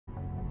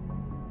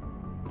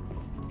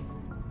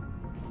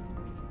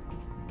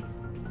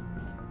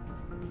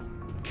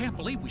can't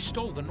believe we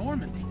stole the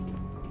Normandy.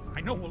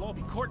 I know we'll all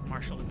be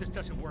court-martialed if this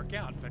doesn't work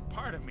out, but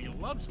part of me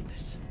loves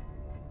this.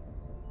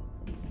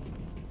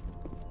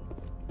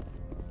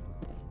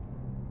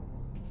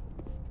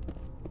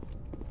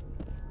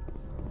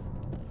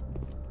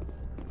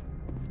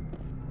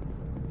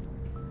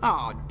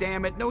 Aw,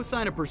 damn it, no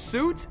sign of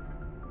pursuit?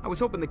 I was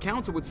hoping the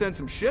council would send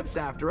some ships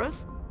after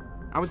us.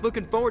 I was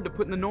looking forward to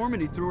putting the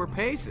Normandy through her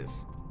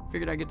paces.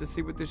 Figured I'd get to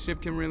see what this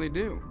ship can really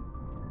do.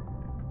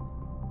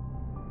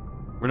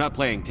 We're not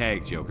playing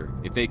tag, Joker.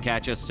 If they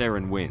catch us,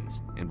 Saren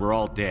wins, and we're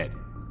all dead.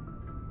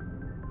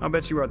 I'll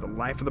bet you are the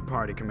life of the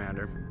party,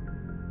 Commander.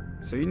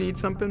 So you need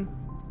something?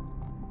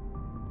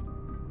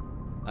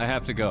 I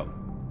have to go.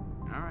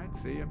 Alright,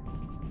 see ya.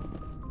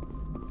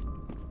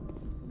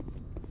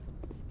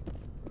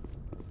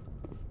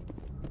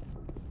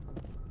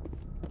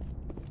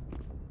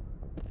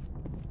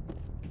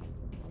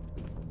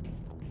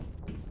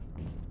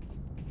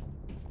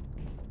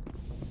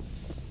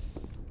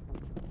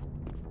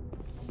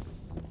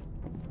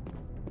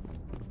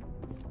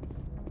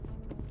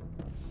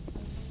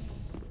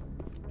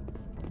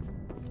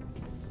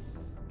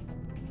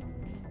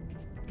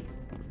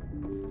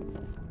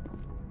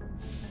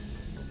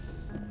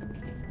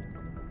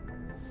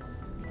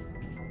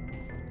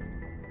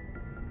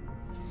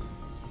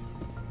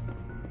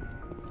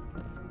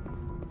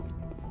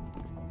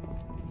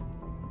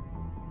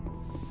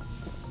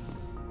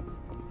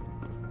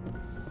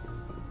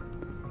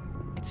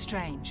 It's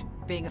strange,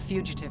 being a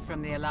fugitive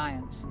from the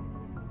Alliance.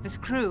 This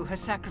crew has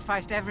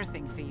sacrificed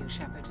everything for you,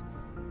 Shepard.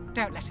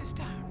 Don't let us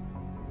down.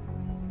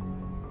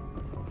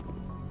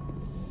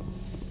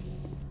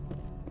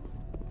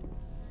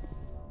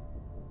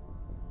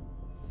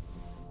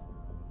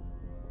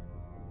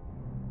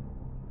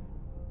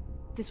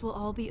 This will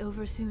all be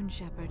over soon,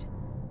 Shepard.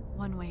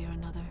 One way or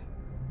another.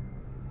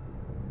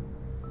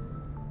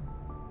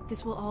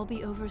 This will all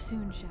be over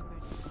soon, Shepard.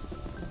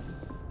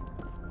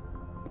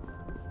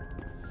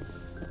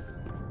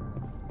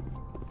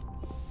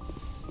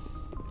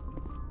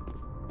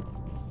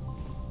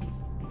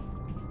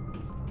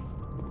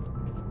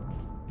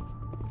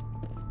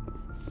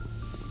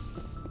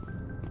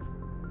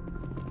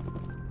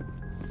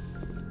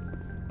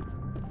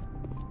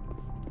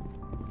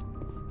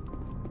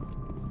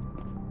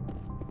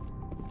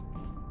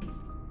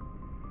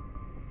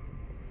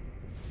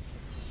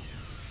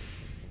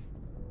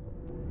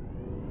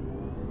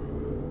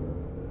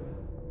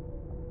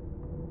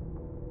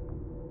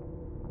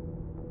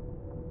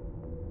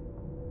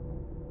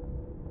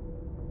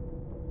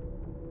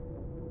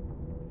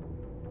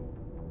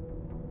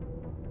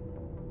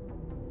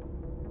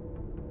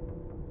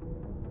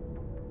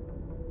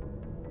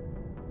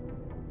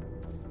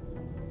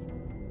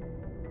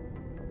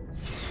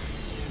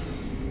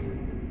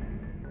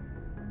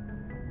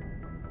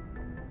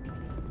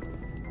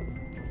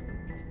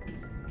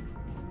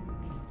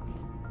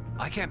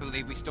 I can't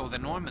believe we stole the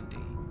Normandy.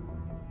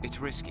 It's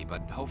risky,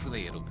 but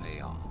hopefully it'll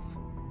pay off.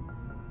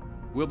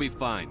 We'll be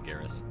fine,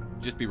 Garrus.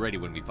 Just be ready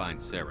when we find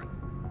Saren.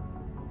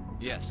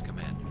 Yes,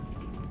 Commander.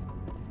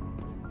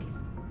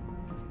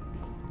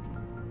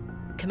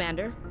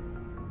 Commander?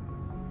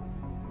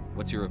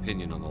 What's your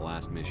opinion on the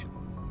last mission?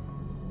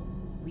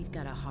 We've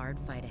got a hard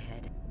fight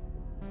ahead.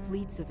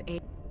 Fleets of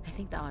A. I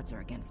think the odds are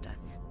against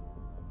us.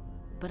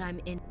 But I'm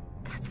in.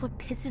 That's what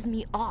pisses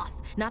me off,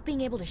 not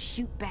being able to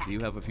shoot back. Do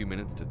you have a few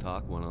minutes to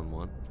talk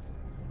one-on-one?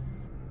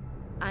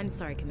 I'm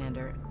sorry,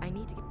 Commander. I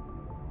need to get...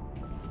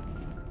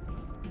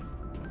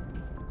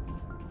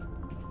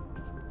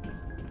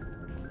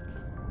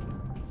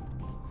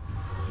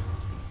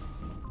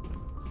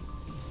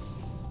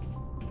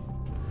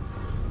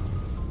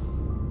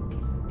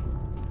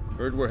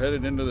 Heard we're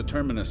headed into the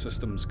Terminus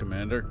systems,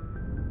 Commander.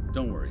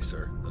 Don't worry,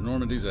 sir. The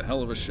Normandy's a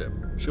hell of a ship.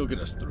 She'll get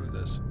us through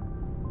this.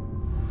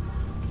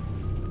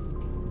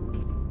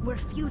 We're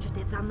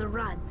fugitives on the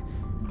run.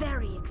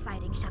 Very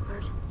exciting,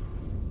 Shepard.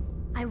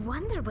 I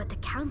wonder what the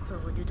Council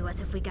would do to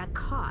us if we got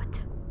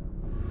caught.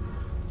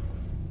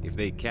 If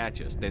they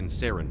catch us, then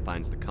Saren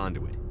finds the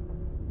conduit.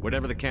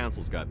 Whatever the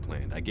Council's got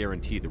planned, I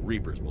guarantee the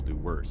Reapers will do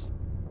worse.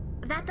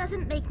 That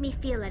doesn't make me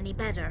feel any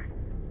better.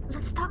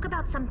 Let's talk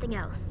about something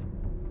else.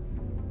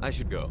 I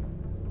should go.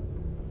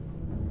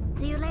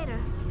 See you later.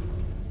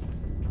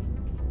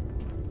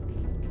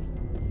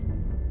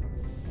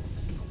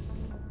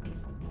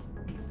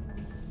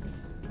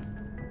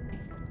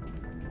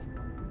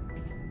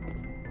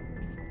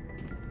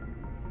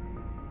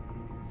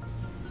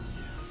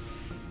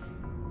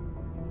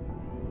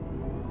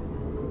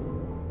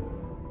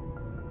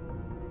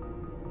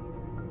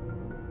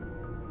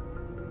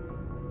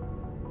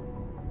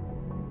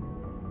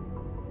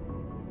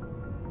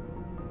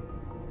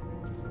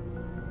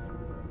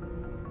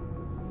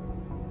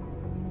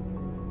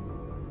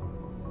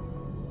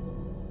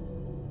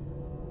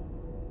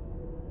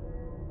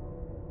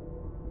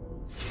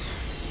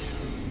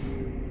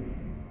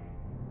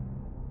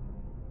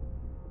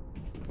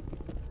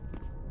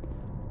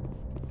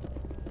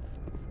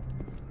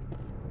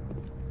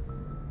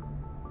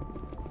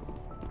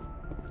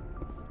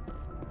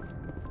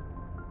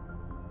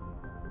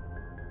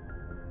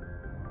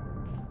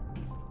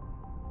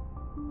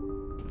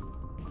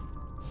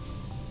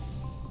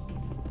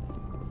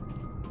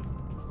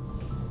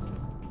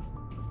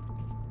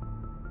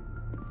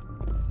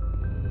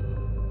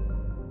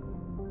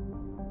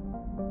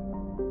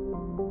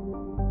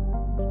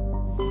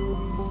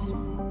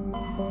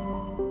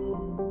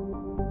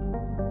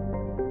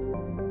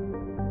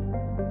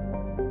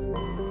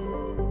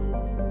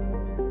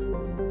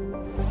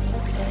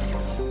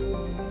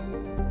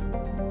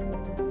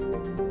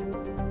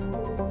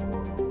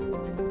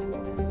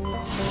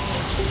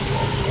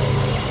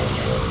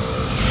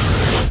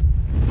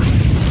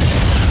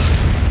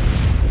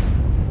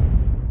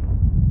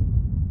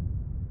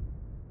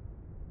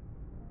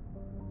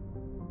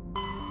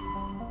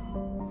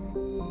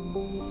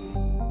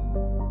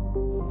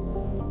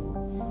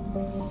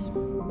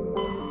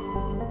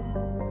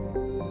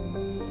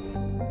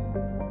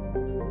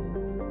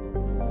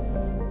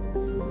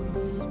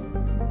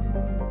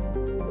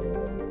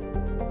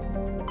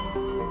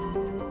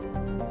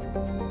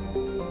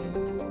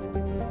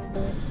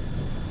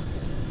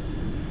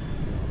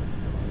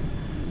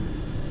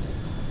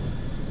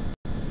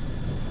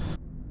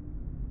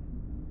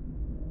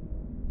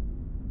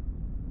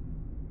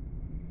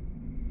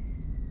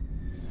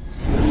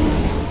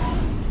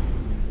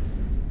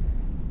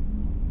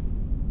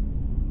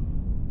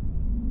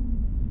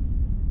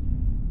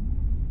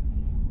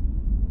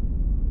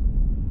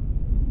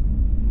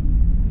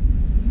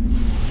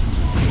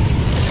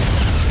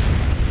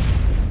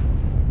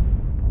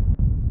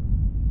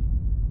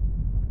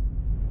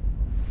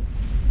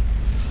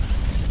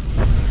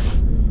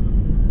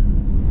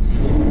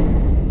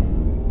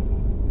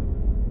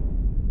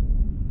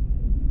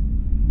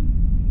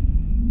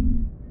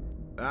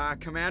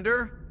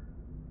 Commander?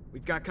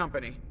 We've got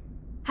company.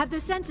 Have their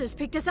sensors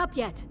picked us up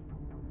yet?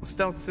 Well,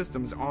 stealth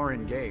systems are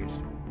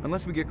engaged.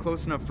 Unless we get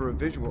close enough for a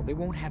visual, they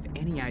won't have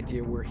any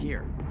idea we're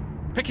here.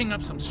 Picking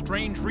up some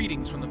strange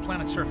readings from the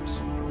planet's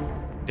surface.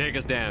 Take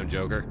us down,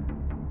 Joker.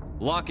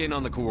 Lock in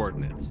on the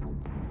coordinates.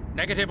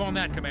 Negative on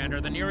that,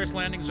 Commander. The nearest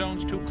landing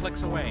zone's 2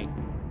 clicks away.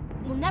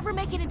 We'll never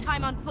make it in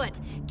time on foot.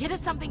 Get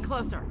us something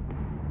closer.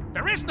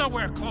 There is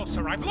nowhere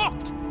closer. I've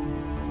looked.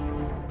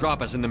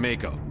 Drop us in the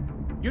Mako.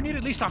 You need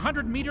at least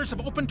 100 meters of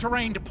open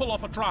terrain to pull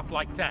off a drop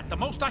like that. The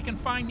most I can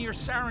find near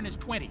Saren is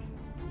 20.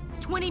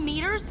 20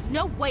 meters?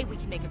 No way we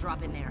can make a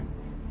drop in there.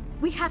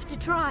 We have to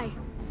try.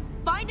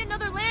 Find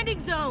another landing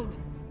zone!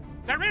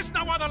 There is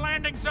no other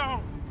landing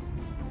zone!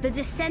 The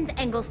descent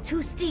angle's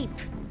too steep.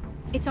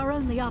 It's our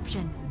only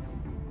option.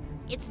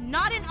 It's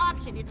not an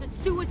option, it's a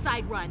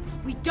suicide run.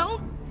 We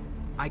don't...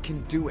 I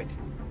can do it.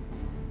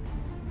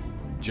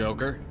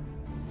 Joker,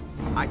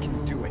 I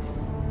can do it.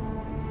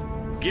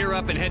 gear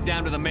up and head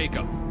down to the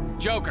Mako.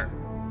 Joker,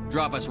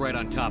 drop us right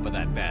on top of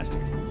that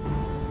bastard.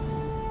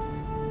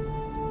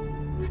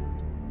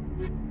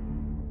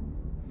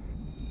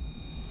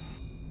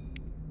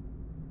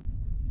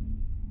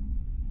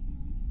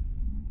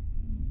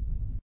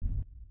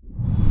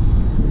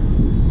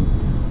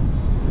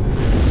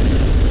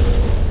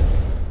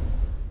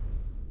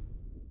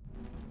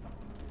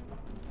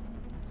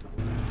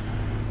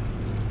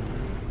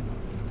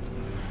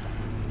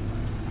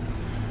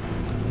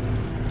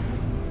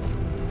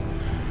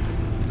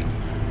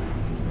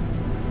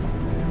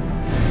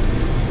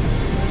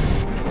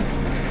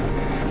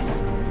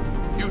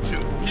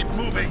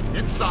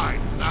 Inside,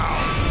 now!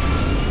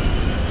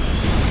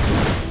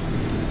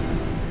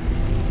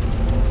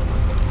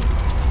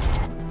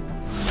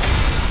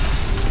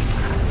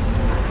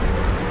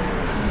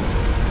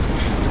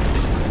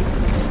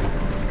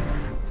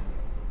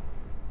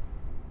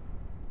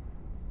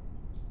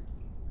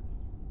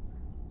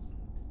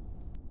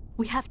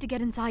 We have to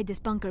get inside this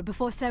bunker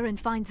before Saren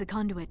finds the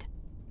conduit.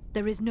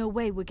 There is no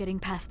way we're getting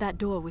past that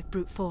door with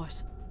brute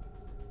force.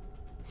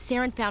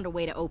 Saren found a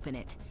way to open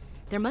it.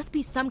 There must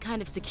be some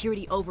kind of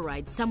security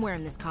override somewhere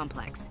in this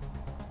complex.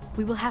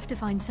 We will have to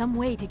find some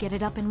way to get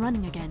it up and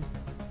running again.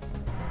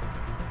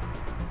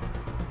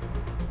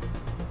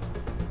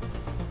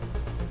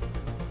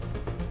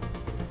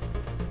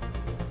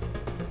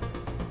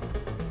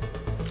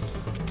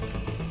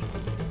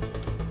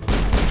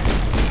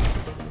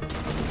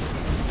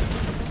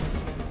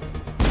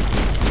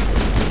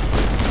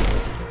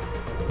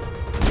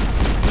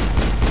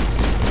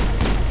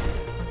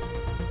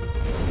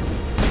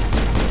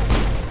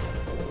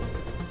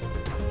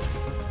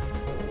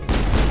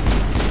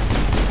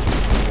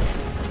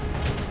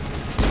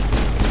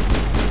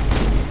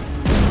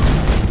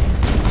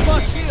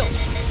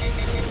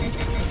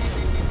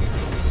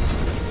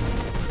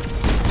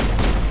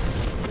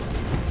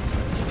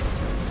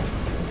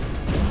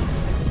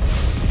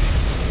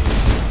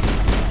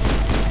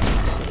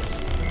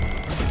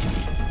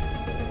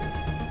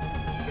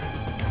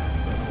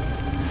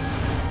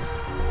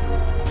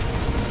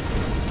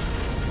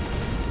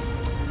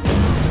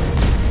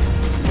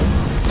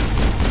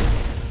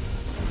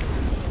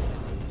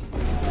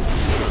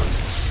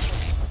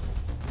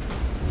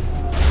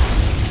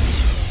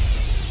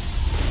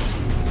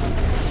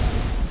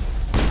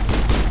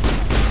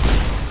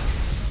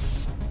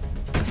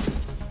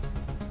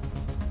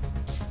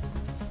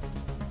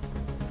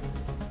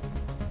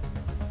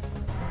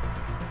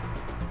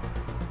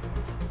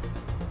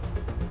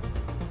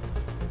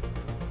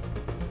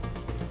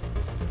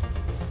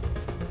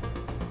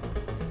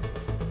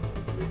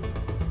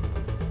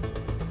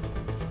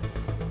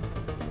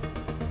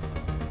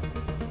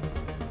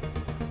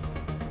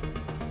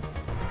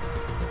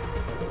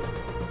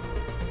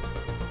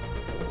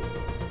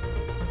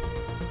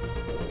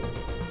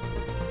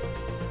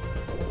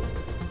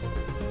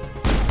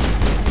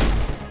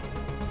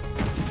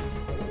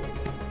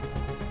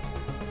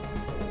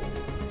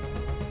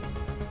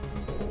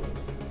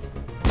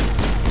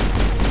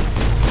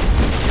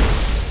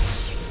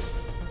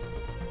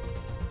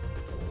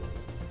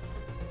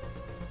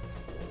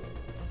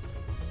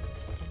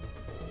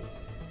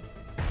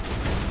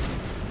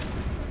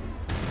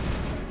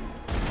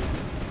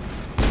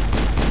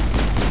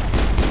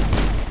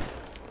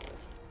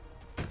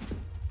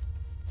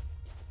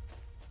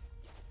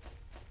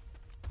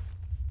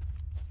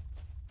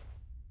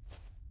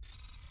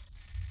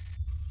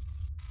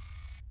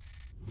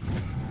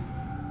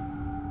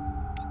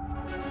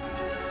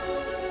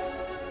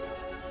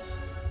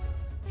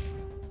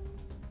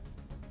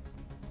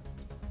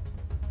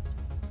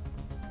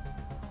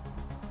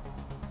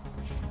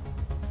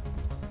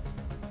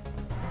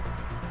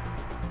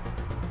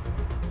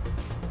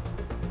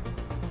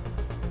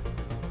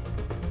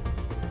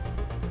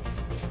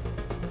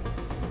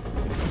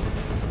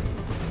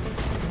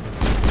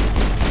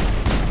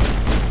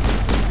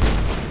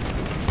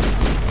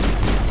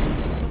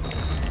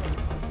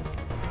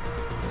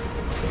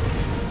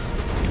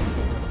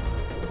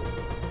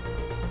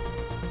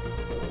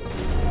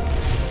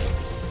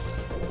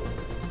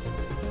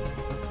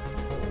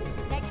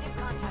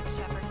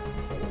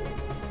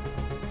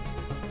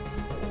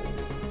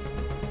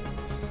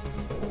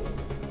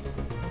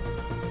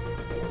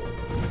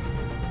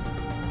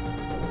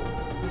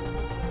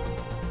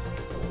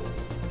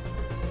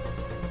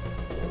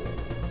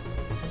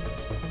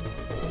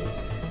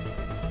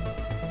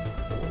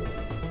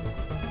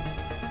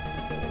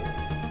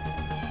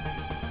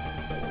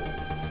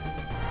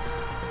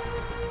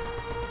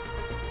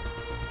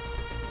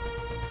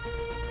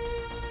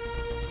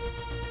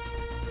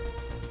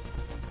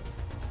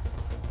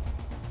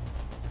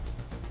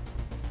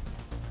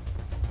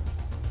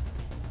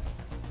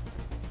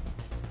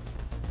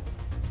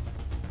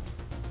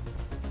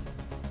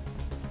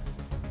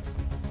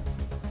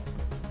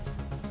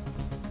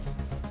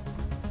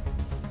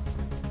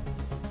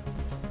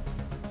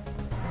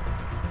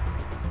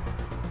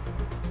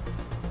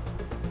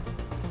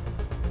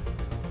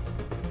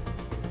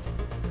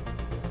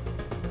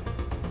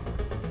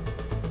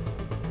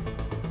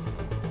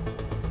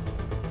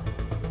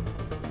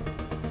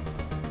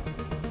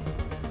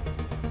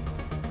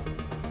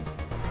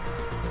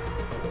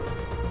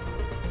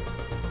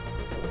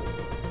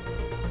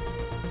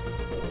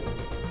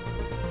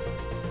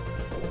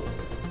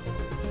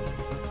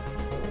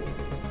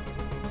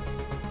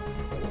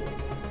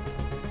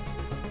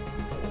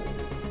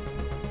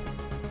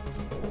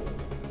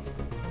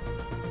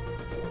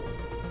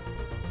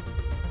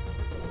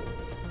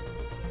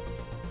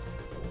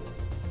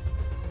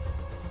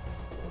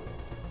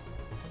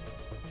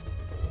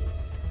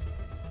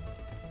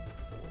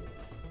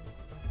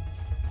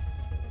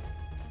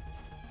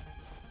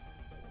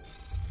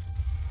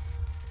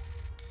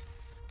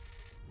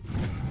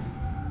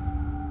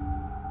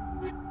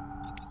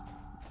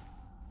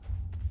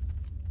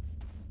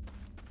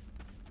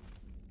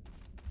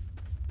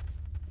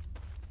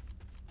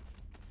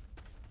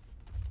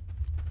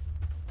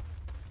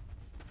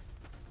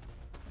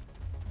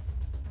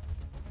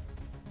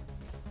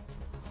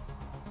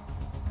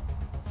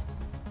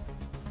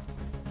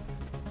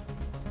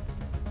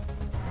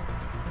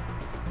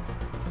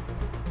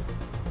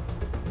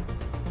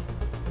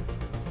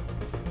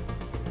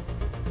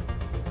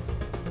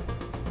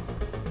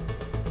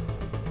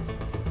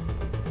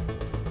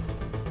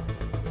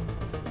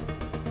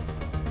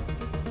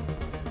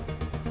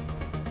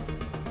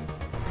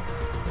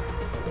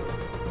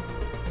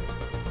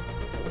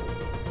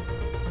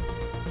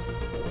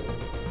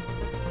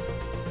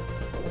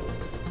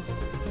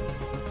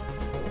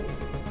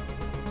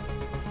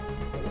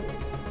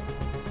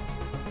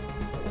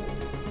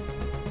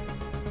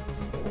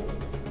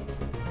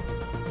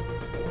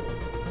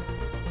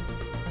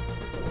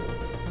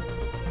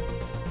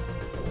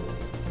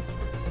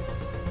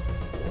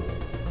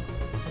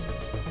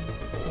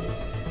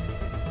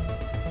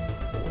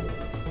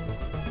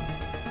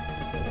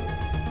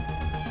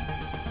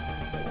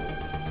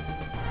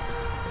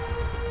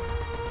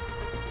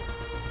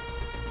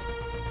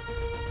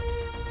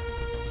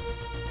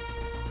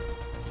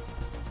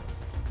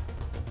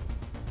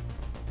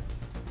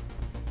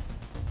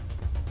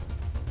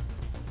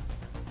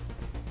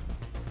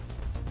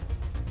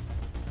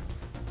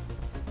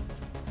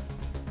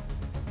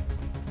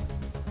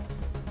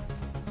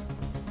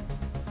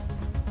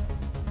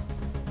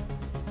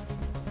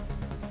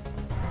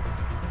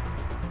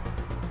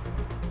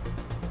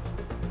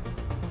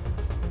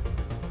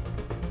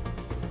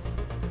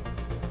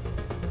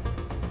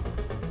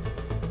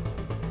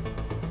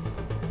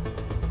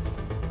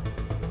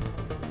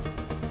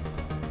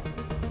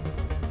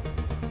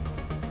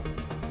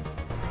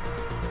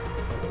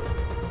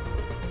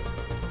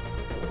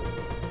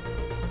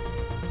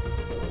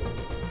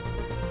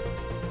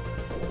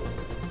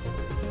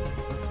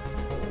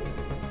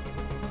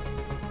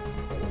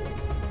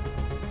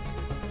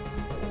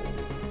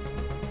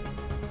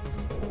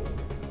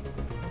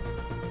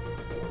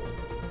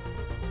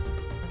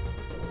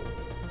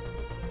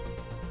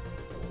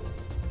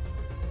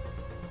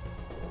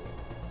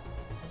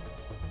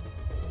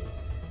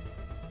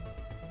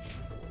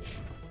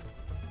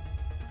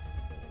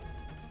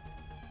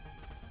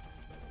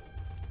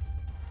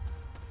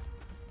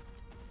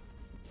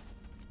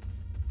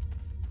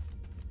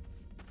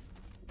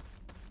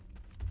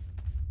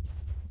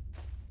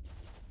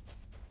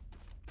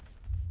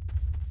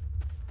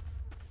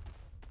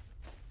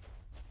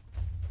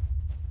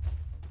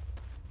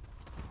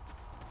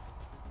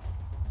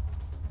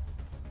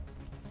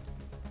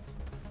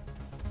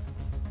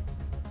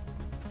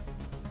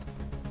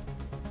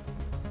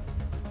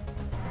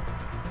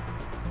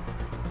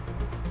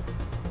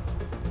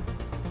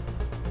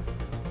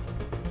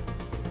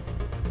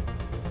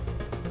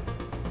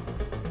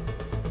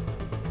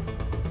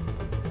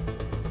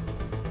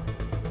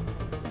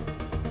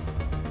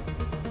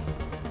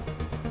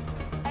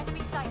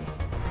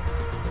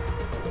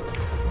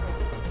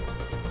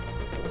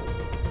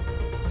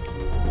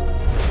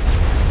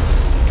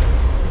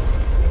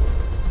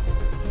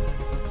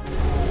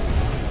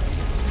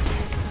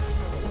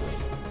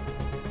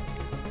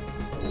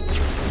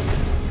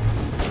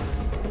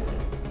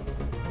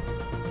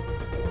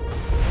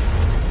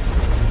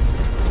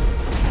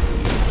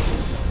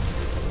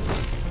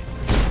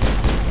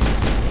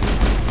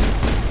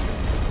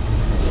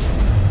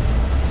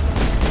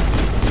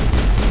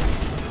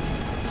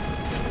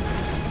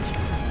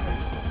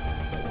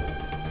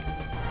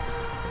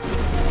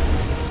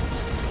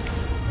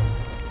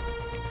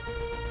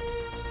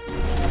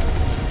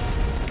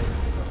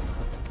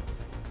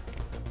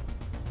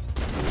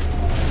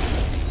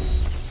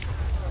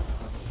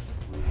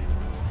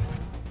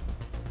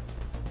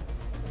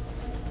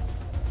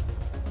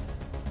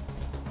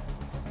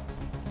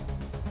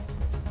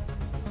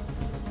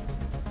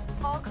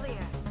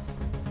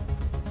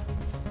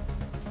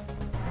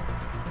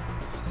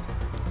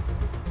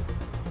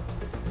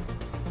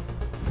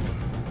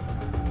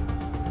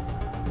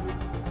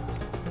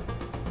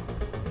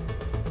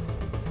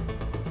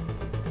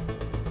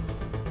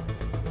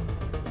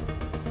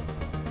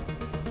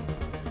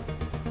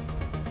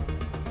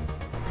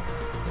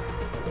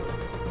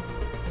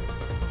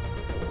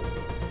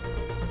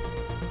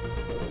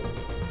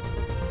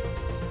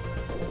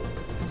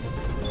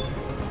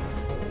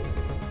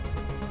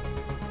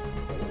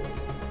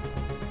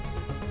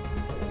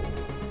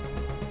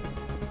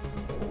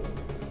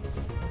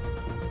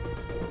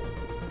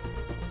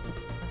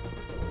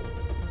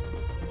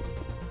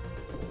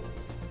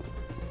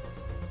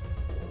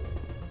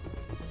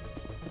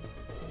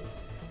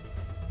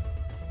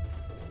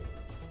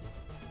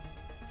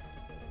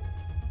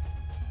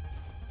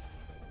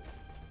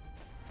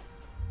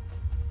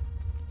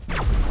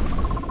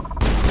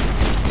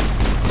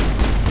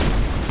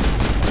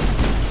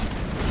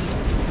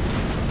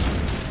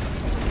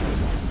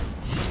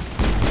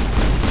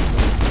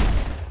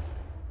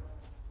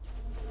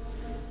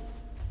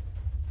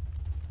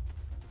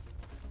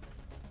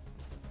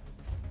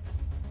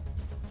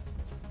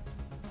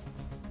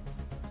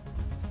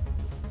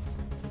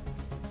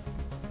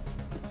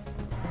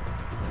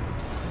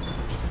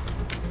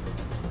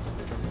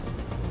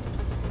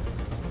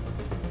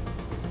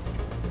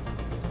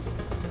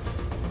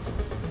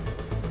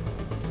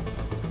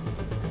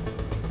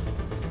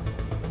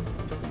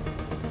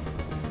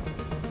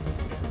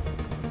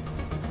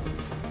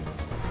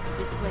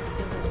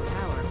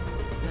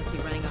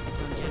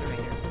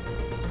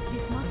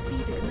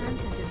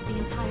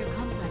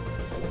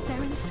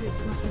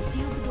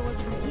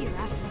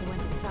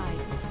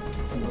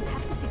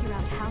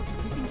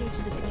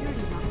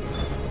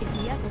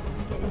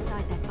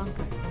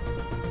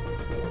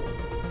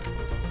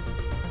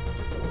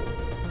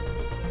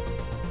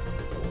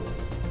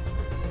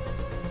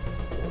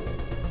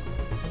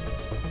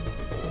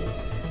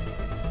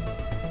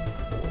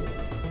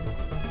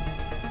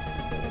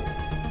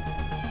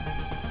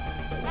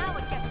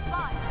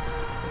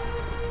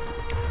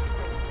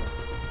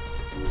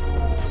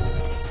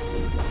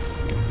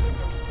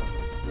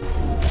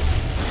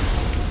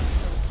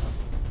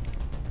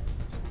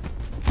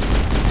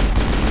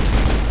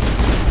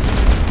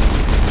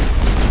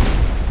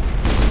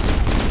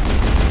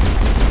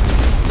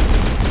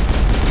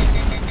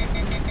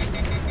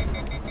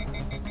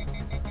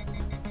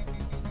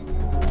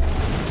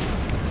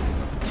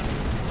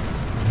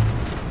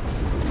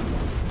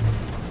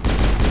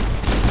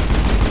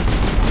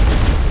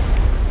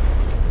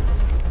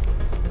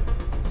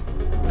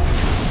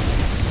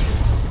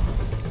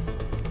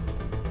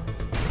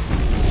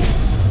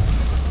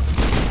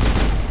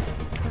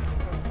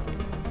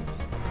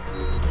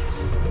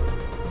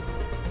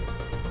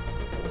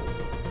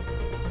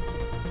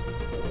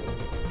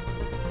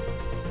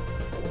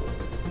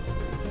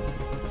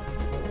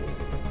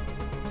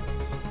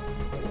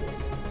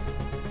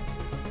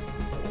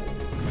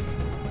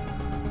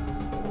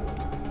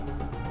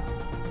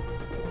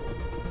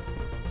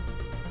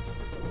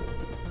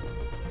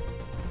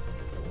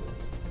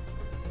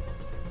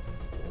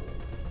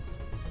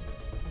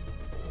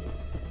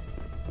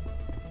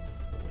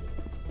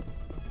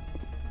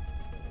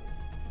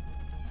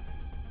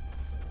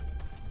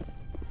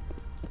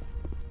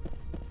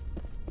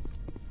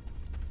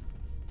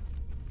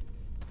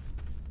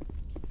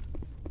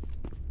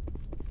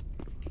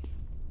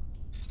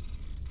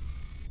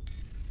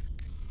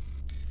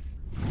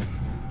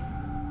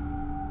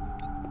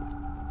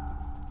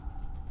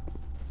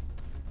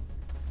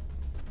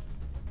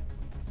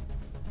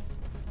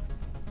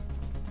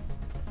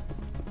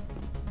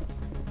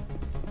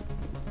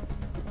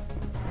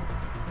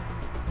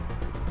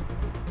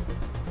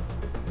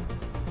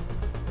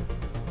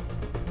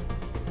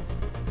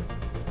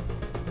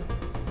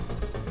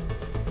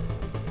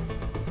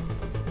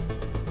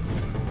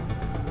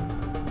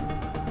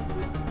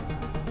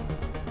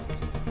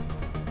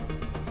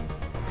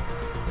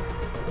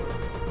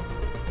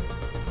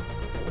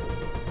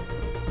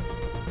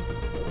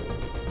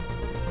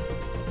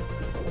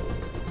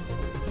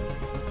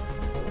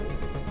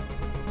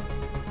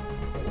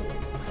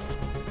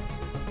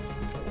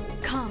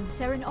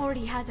 Saren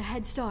already has a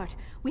head start.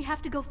 We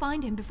have to go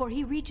find him before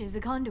he reaches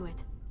the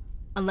conduit.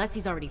 Unless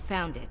he's already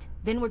found it.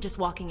 Then we're just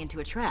walking into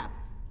a trap.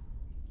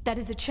 That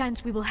is a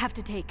chance we will have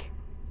to take.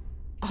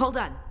 Hold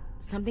on.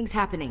 Something's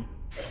happening.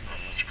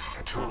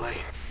 Too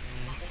late.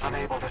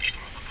 Unable to...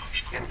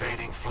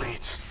 Invading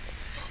fleets.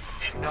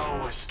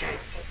 No escape.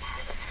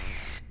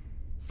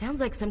 Sounds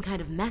like some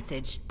kind of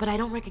message, but I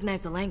don't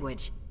recognize the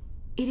language.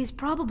 It is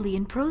probably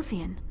in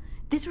Prothean.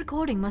 This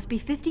recording must be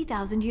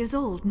 50,000 years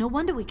old. No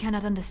wonder we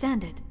cannot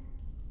understand it.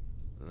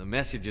 The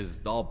message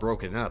is all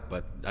broken up,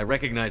 but I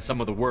recognize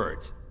some of the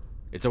words.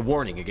 It's a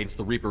warning against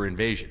the Reaper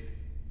invasion.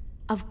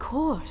 Of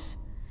course.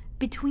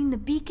 Between the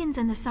beacons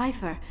and the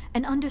cipher,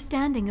 an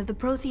understanding of the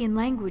Prothean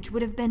language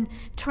would have been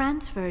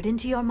transferred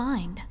into your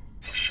mind.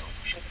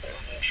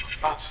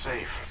 Not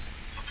safe.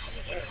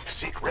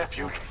 Seek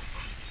refuge.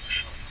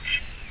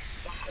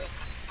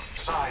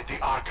 Inside the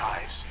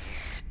archives.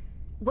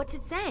 What's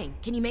it saying?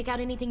 Can you make out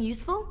anything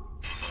useful?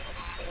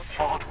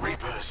 Fought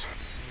Reapers.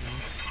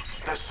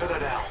 The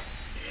Citadel.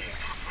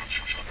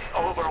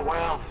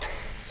 Overwhelmed.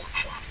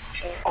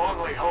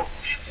 Only hope.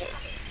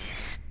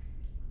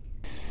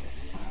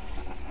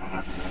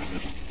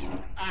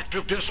 Act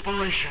of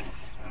desperation.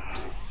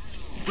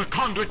 The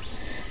conduit.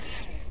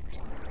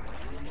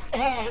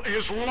 All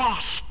is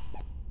lost.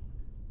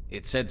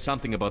 It said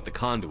something about the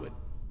conduit,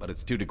 but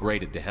it's too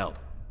degraded to help.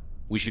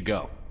 We should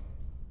go.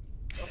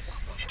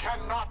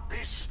 Cannot be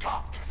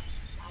stopped.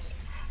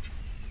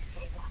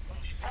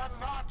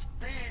 Cannot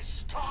be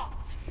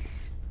stopped.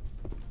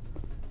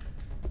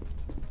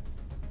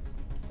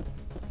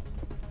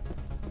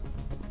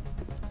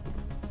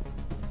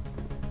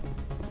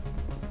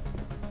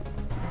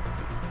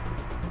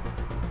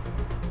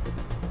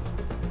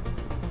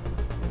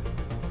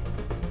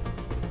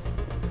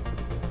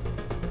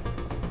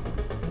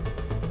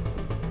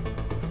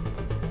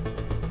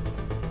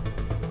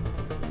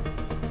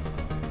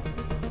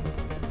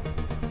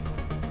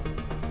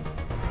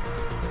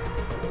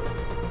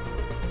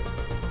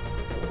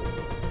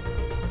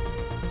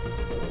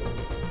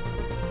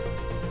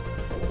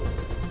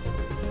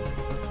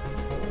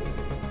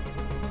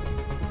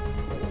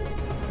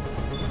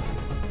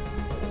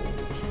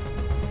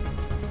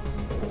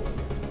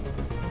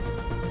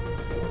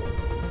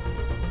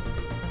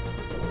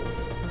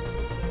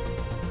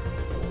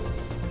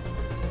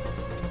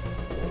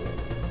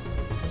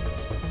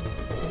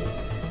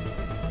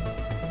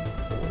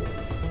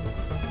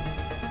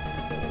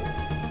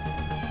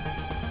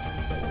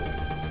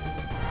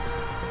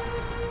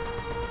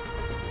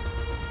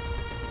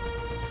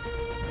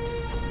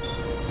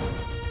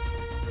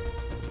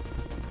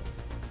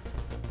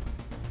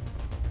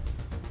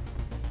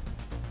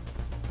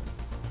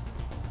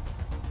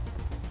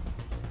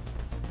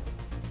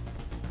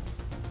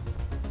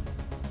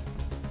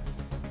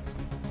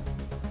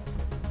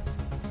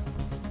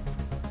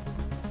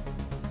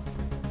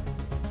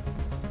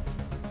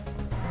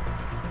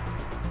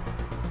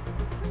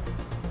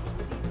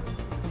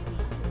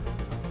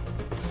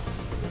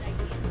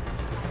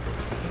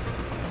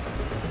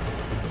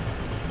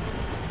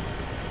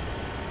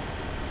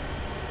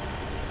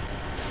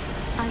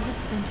 I have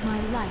spent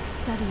my life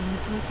studying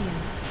the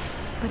Protheans,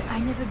 but I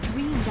never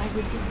dreamed I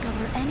would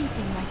discover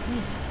anything like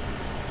this.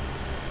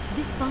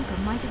 This bunker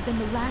might have been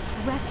the last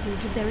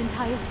refuge of their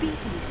entire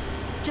species.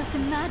 Just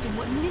imagine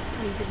what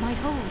mysteries it might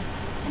hold.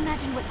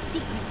 Imagine what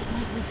secrets it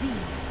might reveal.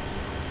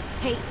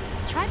 Hey,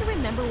 try to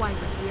remember why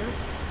we're here.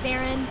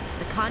 Saren,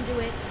 the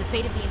conduit, the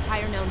fate of the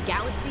entire known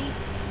galaxy.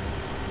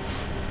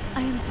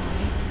 I am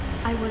sorry.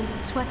 I was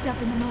swept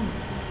up in the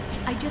moment.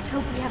 I just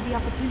hope we have the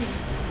opportunity.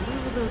 What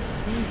are those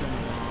things on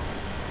the wall?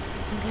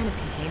 Some kind of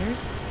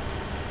containers?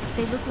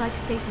 They look like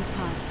stasis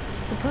pods.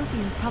 The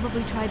Protheans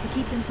probably tried to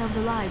keep themselves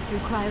alive through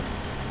cryo...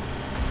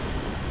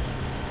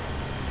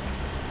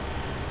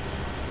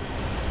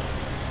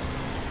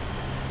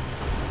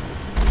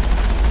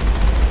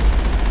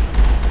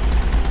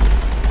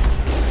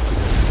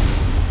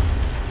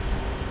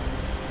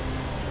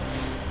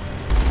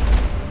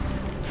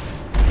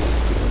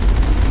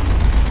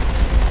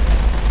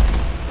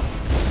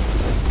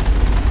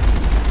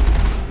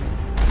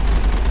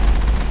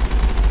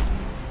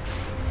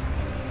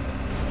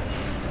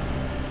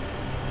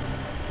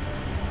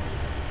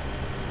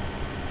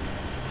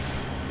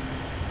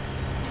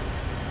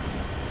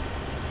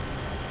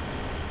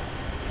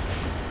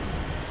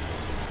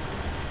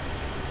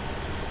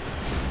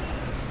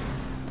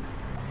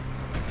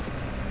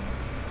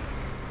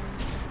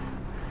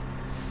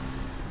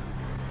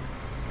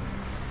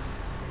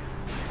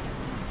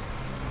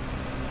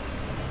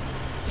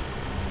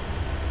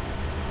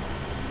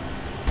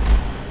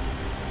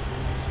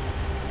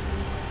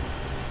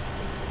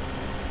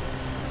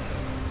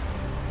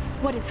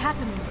 What is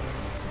happening?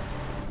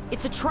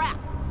 It's a trap!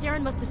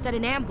 Saren must have set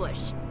an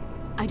ambush.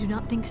 I do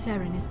not think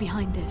Saren is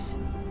behind this.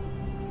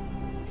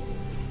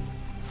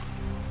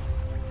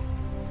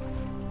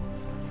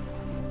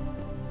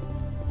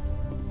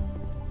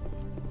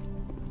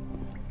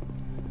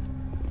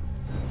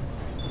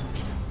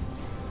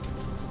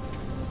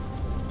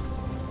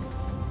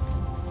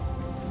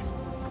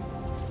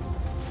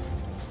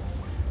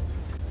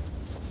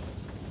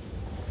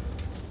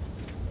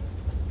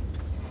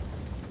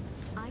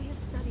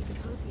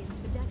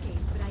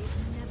 decades, but I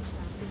have never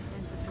felt this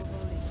sense of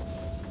foreboding.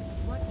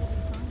 What will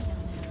we find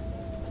down there?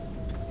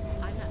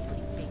 I'm not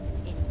putting faith in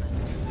anybody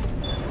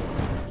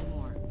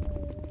anymore.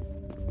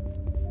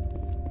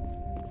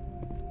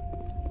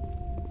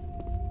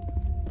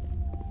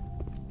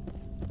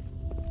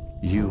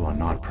 You are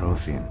not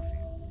Prothean,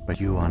 but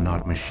you are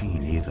not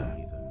machine either.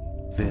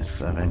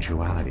 This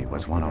eventuality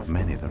was one of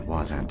many that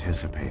was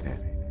anticipated.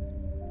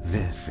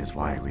 This is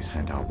why we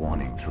sent our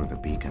warning through the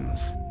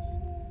beacons.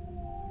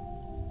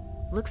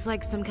 Looks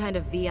like some kind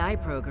of VI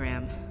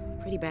program.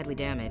 Pretty badly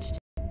damaged.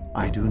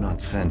 I do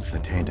not sense the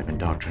taint of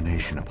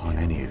indoctrination upon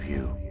any of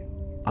you.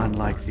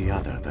 Unlike the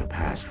other that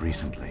passed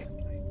recently.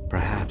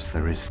 Perhaps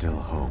there is still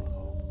hope.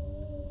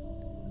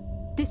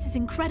 This is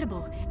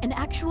incredible. An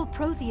actual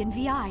Prothean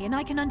VI, and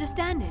I can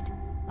understand it.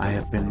 I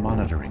have been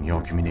monitoring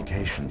your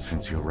communications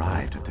since you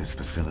arrived at this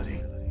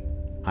facility.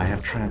 I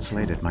have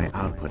translated my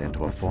output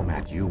into a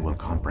format you will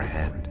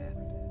comprehend.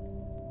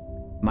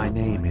 My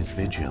name is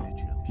Vigil.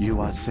 You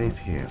are safe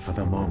here for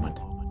the moment,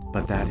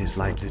 but that is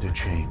likely to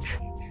change.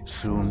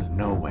 Soon,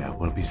 nowhere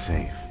will be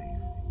safe.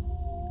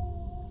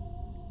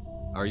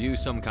 Are you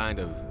some kind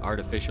of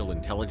artificial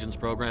intelligence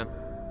program?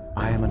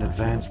 I am an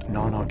advanced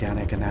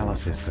non-organic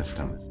analysis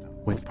system,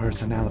 with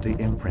personality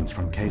imprints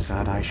from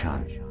Kesad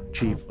Aishan,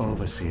 Chief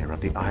Overseer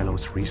of the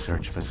Ilos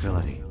Research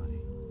Facility.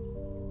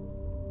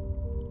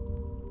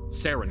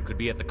 Saren could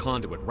be at the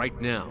conduit right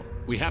now.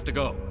 We have to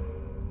go.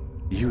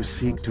 You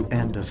seek to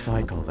end a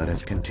cycle that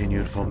has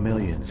continued for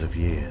millions of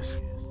years.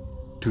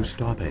 To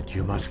stop it,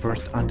 you must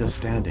first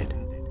understand it,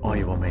 or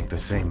you will make the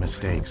same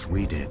mistakes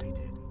we did.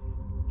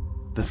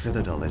 The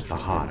Citadel is the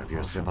heart of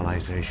your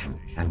civilization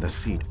and the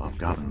seat of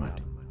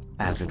government,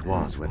 as it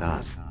was with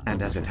us,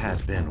 and as it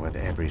has been with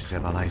every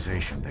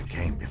civilization that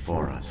came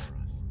before us.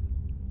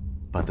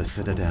 But the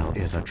Citadel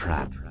is a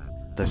trap.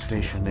 The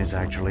station is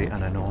actually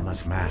an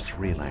enormous mass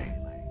relay,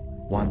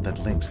 one that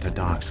links to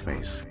dark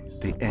space,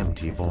 the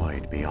empty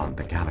void beyond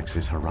the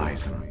galaxy's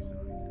horizon.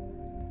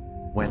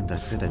 When the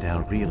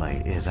Citadel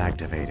relay is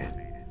activated,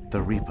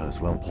 the Reapers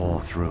will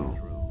pour through,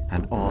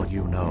 and all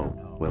you know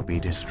will be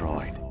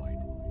destroyed.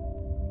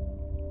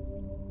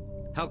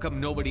 How come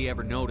nobody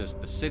ever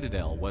noticed the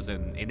Citadel was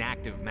an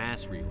inactive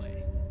mass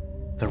relay?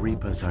 The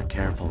Reapers are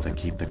careful to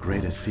keep the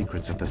greatest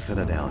secrets of the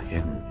Citadel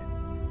hidden.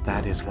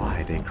 That is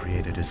why they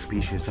created a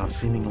species of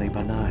seemingly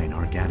benign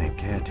organic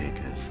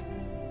caretakers.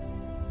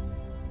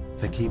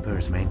 The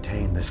Keepers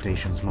maintain the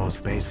station's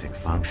most basic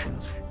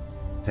functions.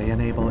 They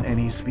enable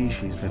any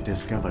species that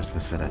discovers the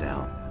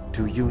Citadel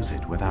to use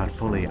it without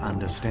fully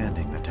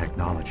understanding the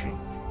technology.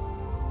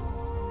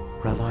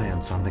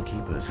 Reliance on the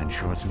Keepers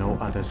ensures no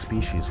other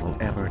species will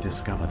ever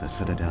discover the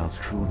Citadel's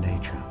true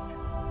nature.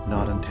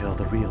 Not until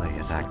the relay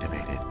is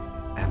activated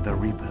and the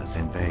Reapers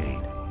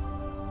invade.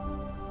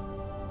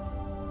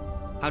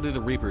 How do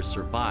the Reapers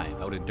survive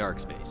out in dark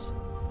space?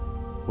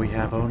 We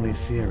have only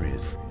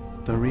theories.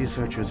 The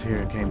researchers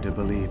here came to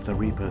believe the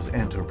Reapers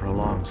enter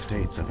prolonged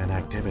states of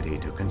inactivity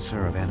to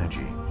conserve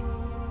energy.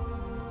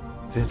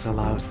 This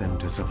allows them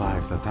to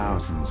survive the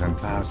thousands and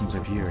thousands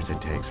of years it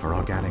takes for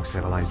organic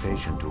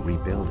civilization to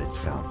rebuild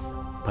itself.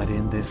 But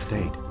in this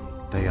state,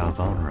 they are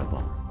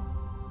vulnerable.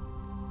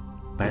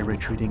 By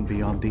retreating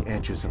beyond the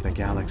edges of the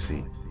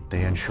galaxy,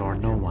 they ensure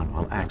no one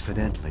will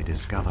accidentally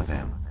discover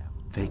them.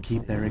 They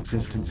keep their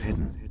existence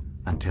hidden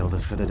until the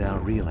Citadel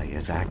relay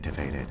is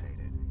activated.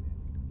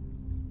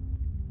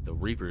 The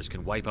Reapers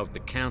can wipe out the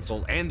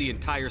Council and the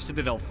entire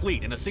Citadel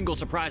fleet in a single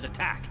surprise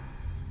attack.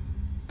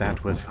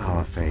 That was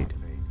our fate.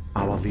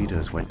 Our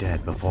leaders were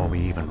dead before we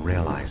even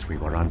realized we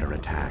were under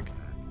attack.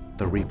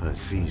 The Reapers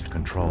seized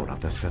control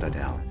of the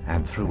Citadel,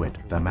 and through it,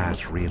 the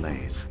mass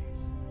relays.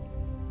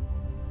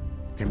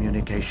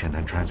 Communication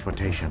and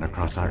transportation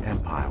across our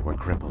empire were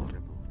crippled.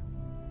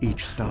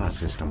 Each star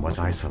system was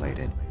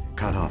isolated,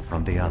 cut off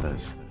from the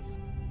others.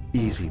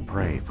 Easy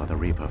prey for the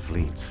Reaper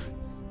fleets.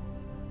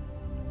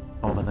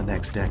 Over the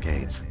next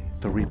decades,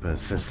 the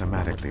Reapers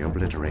systematically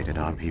obliterated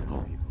our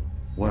people.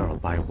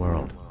 World by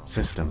world,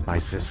 system by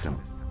system,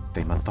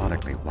 they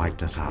methodically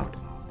wiped us out.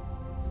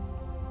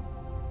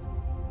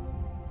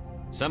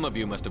 Some of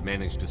you must have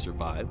managed to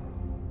survive.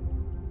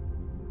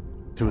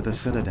 Through the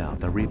Citadel,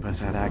 the Reapers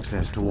had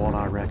access to all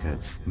our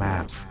records,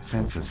 maps,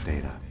 census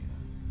data.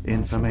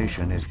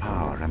 Information is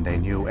power, and they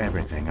knew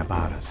everything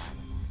about us.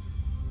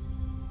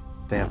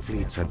 Their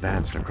fleets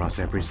advanced across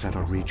every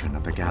settled region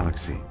of the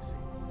galaxy.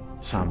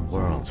 Some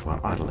worlds were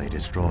utterly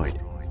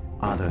destroyed.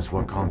 Others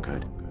were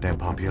conquered, their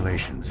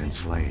populations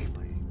enslaved.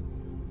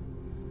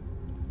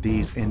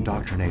 These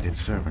indoctrinated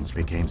servants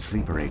became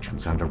sleeper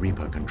agents under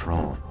Reaper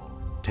control.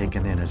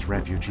 Taken in as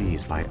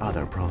refugees by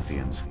other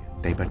Protheans,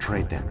 they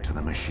betrayed them to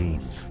the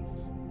machines.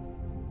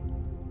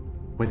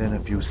 Within a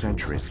few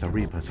centuries, the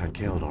Reapers had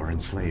killed or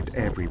enslaved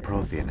every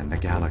Prothean in the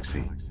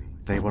galaxy.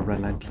 They were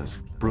relentless,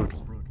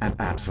 brutal, and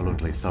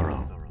absolutely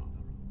thorough.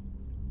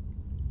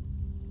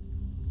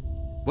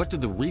 What do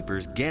the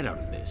Reapers get out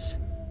of this?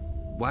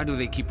 Why do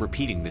they keep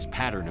repeating this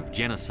pattern of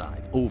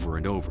genocide over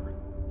and over?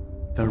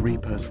 The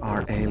Reapers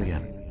are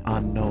alien,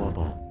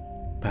 unknowable.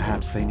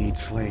 Perhaps they need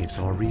slaves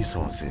or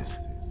resources.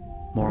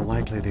 More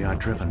likely they are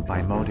driven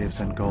by motives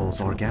and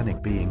goals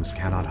organic beings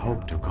cannot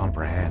hope to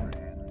comprehend.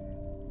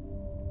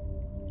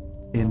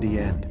 In the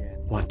end,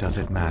 what does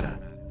it matter?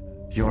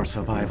 Your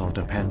survival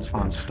depends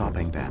on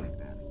stopping them,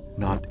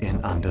 not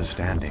in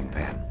understanding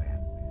them.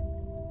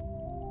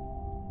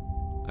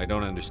 I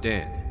don't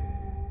understand.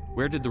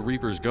 Where did the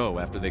Reapers go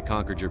after they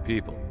conquered your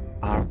people?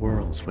 Our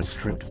worlds were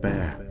stripped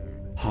bare,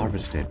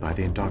 harvested by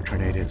the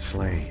indoctrinated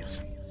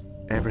slaves.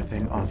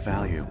 Everything of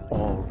value,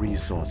 all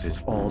resources,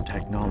 all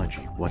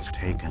technology was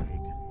taken.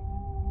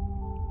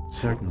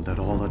 Certain that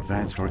all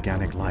advanced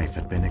organic life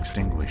had been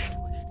extinguished,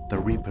 the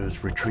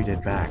Reapers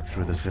retreated back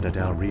through the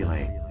Citadel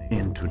relay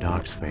into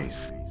dark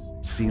space,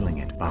 sealing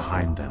it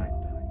behind them.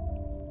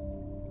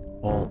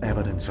 All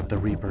evidence of the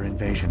Reaper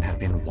invasion had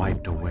been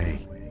wiped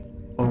away.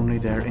 Only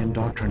their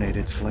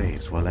indoctrinated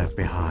slaves were left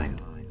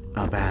behind,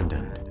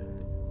 abandoned.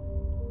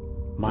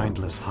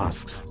 Mindless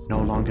husks,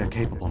 no longer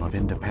capable of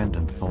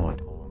independent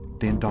thought,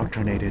 the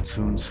indoctrinated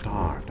soon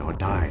starved or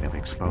died of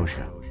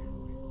exposure.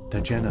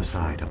 The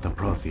genocide of the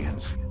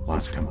Protheans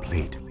was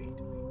complete.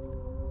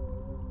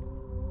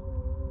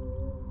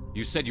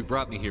 You said you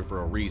brought me here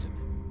for a reason.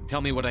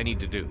 Tell me what I need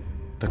to do.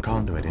 The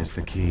conduit is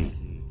the key.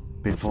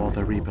 Before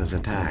the Reapers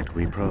attacked,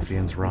 we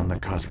Protheans were on the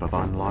cusp of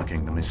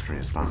unlocking the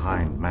mysteries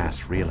behind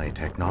mass relay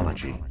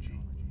technology.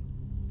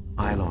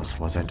 Ilos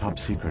was a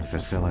top-secret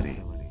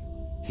facility.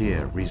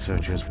 Here,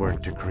 researchers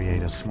worked to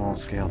create a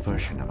small-scale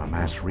version of a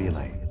mass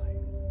relay,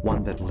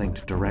 one that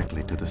linked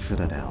directly to the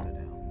Citadel,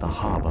 the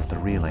hub of the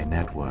relay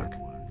network.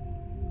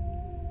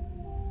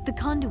 The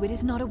conduit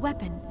is not a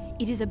weapon.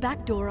 It is a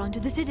backdoor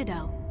onto the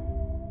Citadel.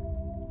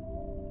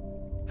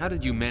 How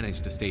did you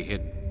manage to stay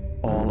hidden?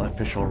 All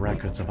official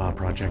records of our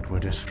project were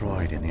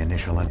destroyed in the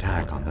initial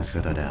attack on the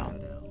Citadel.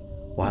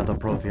 While the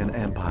Prothean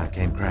Empire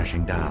came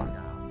crashing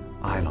down,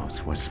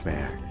 Ilos was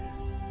spared.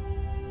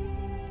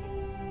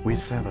 We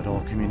severed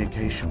all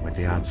communication with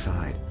the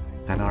outside,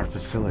 and our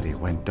facility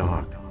went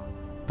dark.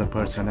 The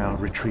personnel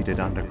retreated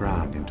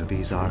underground into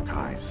these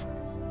archives.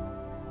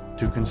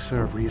 To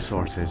conserve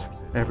resources,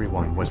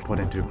 everyone was put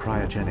into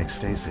cryogenic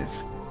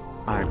stasis.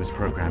 I was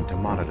programmed to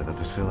monitor the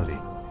facility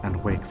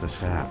and wake the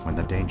staff when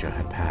the danger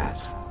had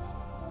passed.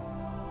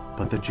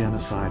 But the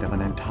genocide of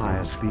an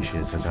entire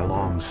species is a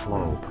long,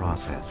 slow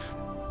process.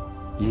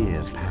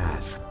 Years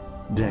passed,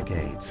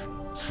 decades,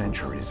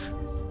 centuries.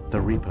 The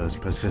Reapers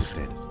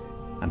persisted,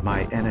 and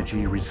my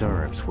energy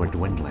reserves were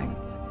dwindling.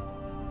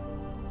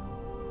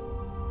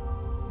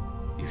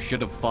 You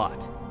should have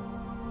fought.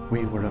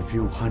 We were a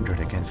few hundred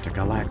against a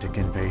galactic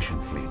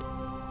invasion fleet.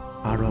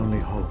 Our only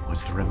hope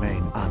was to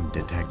remain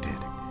undetected.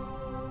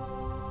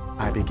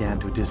 I began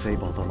to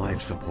disable the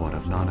life support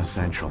of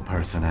non-essential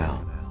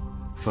personnel.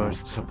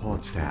 First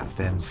support staff,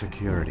 then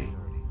security.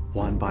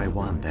 One by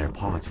one, their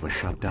pods were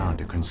shut down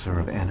to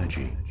conserve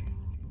energy.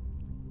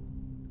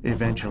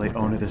 Eventually,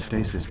 only the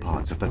stasis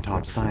pods of the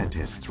top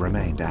scientists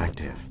remained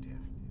active.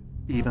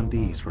 Even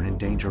these were in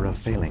danger of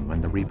failing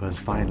when the Reapers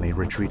finally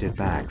retreated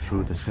back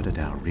through the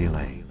Citadel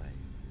relay.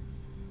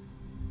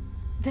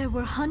 There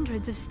were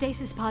hundreds of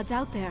stasis pods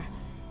out there.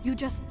 You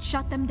just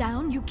shut them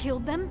down? You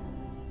killed them?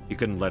 You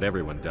couldn't let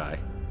everyone die.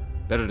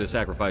 Better to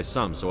sacrifice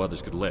some so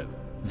others could live.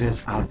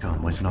 This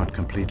outcome was not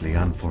completely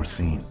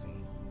unforeseen.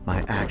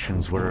 My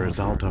actions were a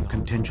result of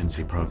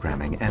contingency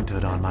programming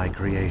entered on my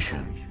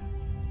creation.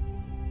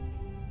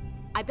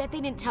 I bet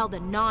they didn't tell the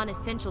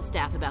non-essential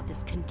staff about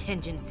this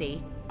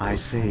contingency. I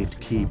saved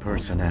key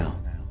personnel.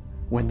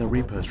 When the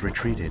Reapers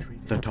retreated,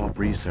 the top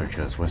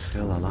researchers were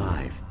still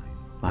alive.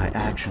 My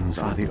actions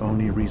are the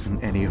only reason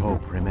any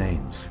hope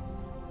remains.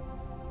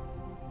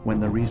 When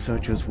the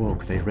researchers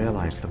woke, they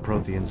realized the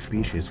Prothean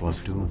species was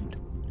doomed.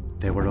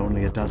 There were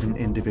only a dozen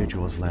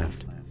individuals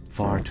left,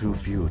 far too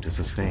few to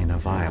sustain a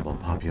viable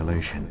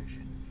population.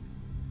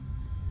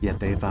 Yet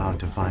they vowed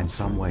to find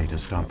some way to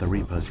stop the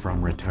Reapers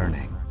from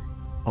returning,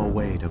 a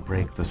way to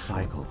break the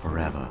cycle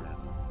forever,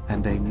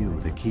 and they knew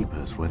the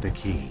Keepers were the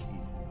key.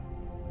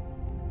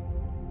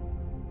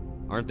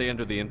 Aren't they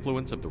under the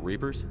influence of the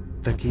Reapers?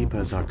 The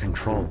Keepers are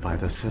controlled by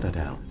the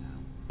Citadel.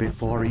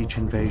 Before each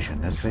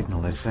invasion, a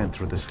signal is sent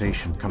through the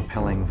station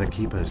compelling the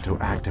Keepers to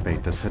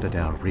activate the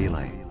Citadel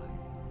relay.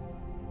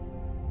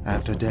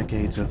 After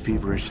decades of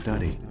feverish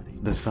study,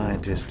 the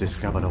scientists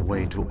discovered a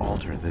way to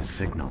alter this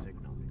signal.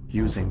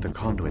 Using the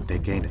conduit, they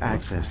gained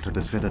access to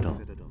the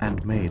Citadel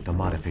and made the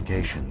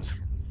modifications.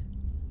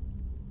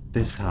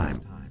 This time,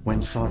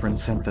 when Sovereign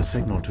sent the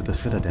signal to the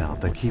Citadel,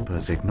 the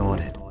Keepers ignored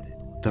it.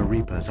 The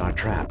Reapers are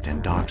trapped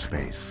in dark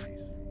space.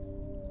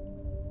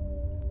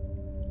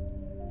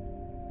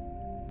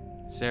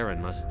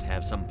 Saren must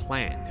have some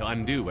plan to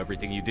undo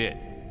everything you did.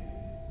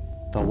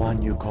 The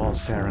one you call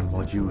Saren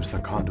will use the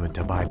conduit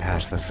to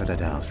bypass the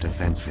Citadel's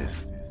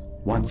defenses.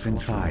 Once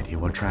inside, he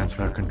will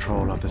transfer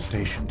control of the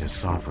station to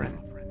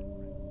Sovereign.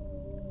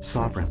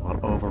 Sovereign will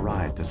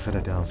override the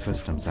Citadel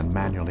systems and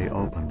manually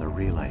open the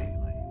relay,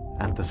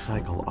 and the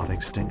cycle of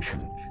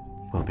extinction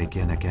will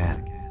begin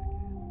again.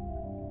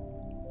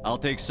 I'll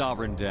take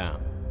Sovereign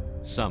down.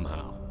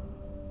 Somehow.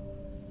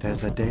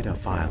 There's a data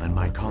file in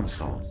my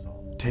console.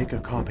 Take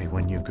a copy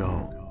when you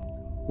go.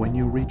 When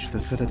you reach the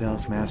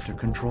Citadel's master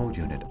control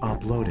unit,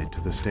 upload it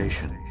to the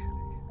station.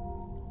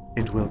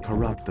 It will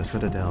corrupt the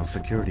Citadel's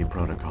security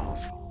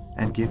protocols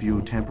and give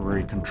you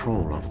temporary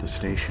control of the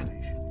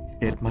station.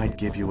 It might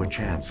give you a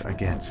chance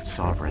against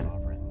Sovereign.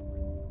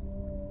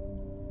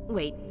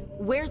 Wait,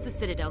 where's the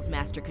Citadel's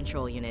master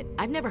control unit?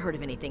 I've never heard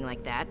of anything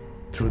like that.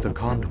 Through the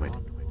conduit,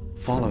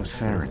 follow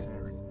Saren.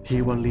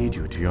 He will lead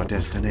you to your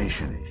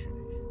destination.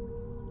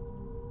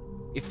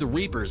 If the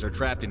Reapers are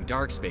trapped in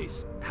dark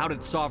space, how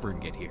did Sovereign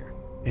get here?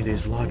 It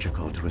is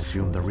logical to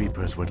assume the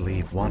Reapers would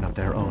leave one of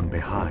their own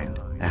behind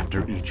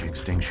after each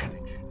extinction.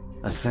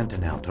 A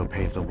sentinel to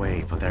pave the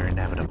way for their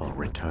inevitable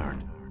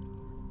return.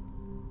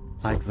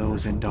 Like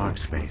those in dark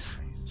space,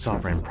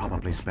 Sovereign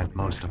probably spent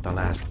most of the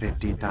last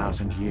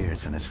 50,000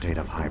 years in a state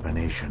of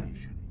hibernation.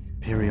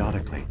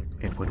 Periodically,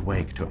 it would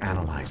wake to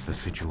analyze the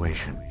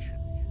situation.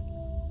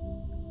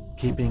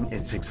 Keeping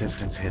its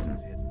existence hidden,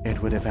 it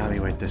would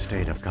evaluate the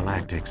state of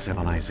galactic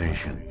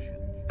civilization.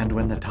 And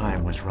when the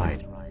time was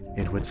right,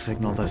 it would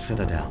signal the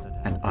Citadel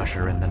and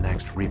usher in the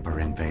next Reaper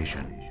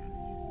invasion.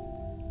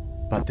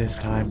 But this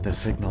time the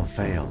signal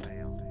failed.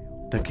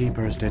 The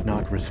Keepers did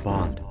not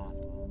respond.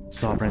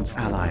 Sovereign's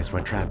allies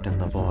were trapped in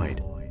the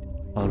void.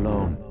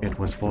 Alone, it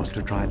was forced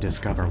to try and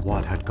discover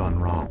what had gone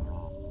wrong.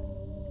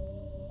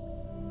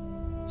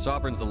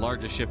 Sovereign's the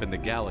largest ship in the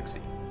galaxy.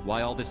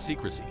 Why all this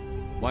secrecy?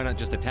 Why not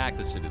just attack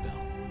the Citadel?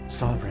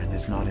 Sovereign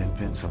is not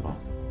invincible.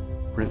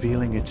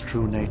 Revealing its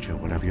true nature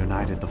would have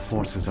united the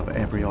forces of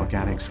every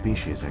organic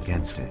species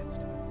against it.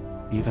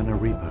 Even a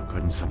Reaper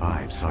couldn't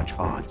survive such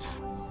odds.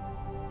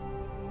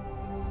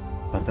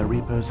 But the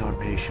Reapers are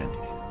patient.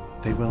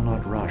 They will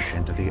not rush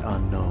into the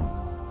unknown.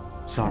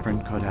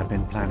 Sovereign could have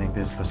been planning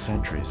this for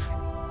centuries,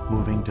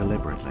 moving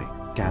deliberately,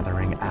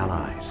 gathering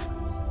allies.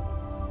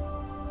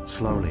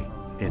 Slowly,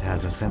 it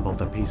has assembled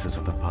the pieces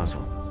of the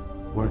puzzle,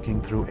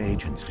 working through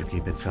agents to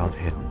keep itself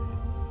hidden.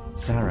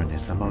 Saren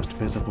is the most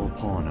visible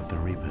pawn of the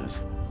Reapers,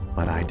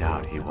 but I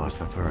doubt he was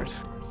the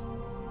first.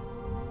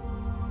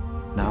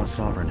 Now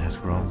Sovereign has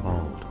grown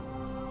bold.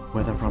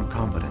 Whether from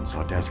confidence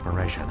or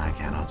desperation, I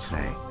cannot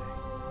say,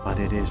 but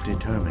it is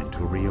determined to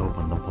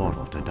reopen the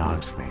portal to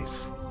dark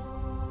space.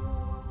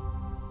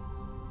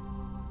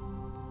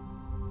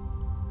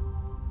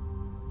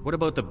 What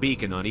about the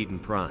beacon on Eden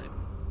Prime?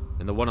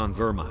 And the one on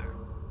Vermeer?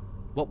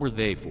 What were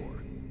they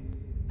for?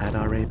 At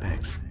our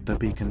apex, the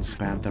beacons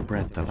spanned the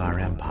breadth of our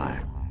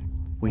empire.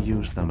 We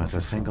used them as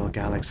a single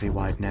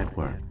galaxy-wide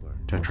network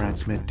to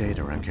transmit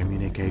data and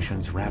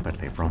communications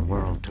rapidly from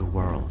world to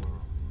world.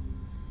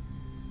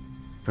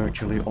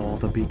 Virtually all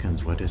the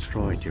beacons were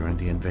destroyed during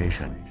the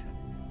invasion,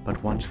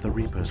 but once the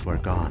Reapers were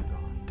gone,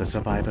 the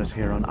survivors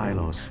here on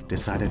Ilos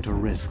decided to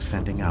risk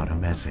sending out a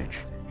message.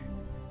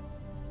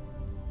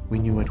 We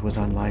knew it was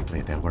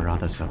unlikely there were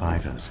other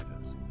survivors,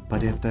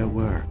 but if there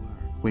were,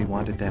 we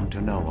wanted them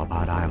to know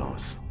about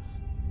Ilos.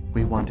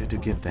 We wanted to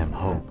give them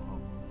hope,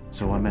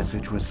 so a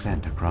message was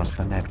sent across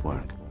the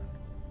network.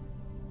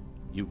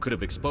 You could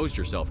have exposed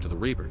yourself to the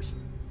Reapers.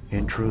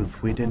 In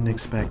truth, we didn't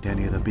expect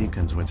any of the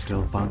beacons would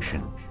still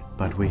function,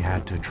 but we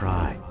had to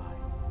try.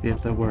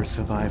 If there were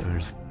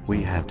survivors,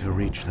 we had to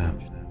reach them.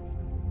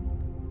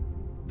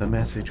 The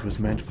message was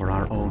meant for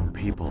our own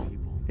people.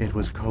 It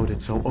was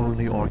coded so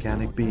only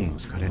organic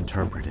beings could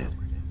interpret it.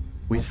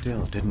 We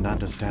still didn't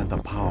understand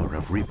the power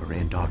of Reaper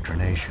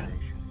indoctrination.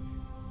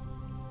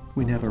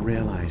 We never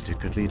realized it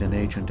could lead an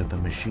agent of the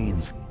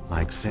machines,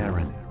 like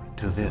Saren,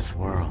 to this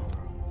world.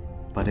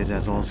 But it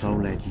has also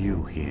led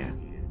you here.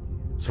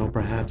 So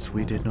perhaps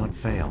we did not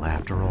fail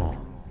after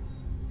all.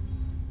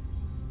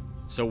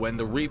 So when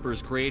the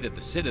Reapers created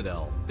the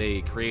Citadel,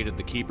 they created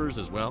the Keepers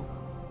as well?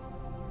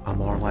 A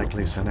more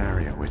likely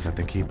scenario is that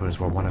the Keepers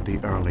were one of the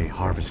early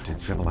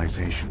harvested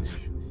civilizations,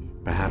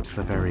 perhaps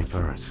the very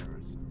first.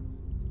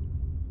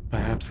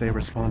 Perhaps they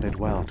responded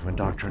well to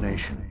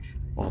indoctrination,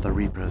 or the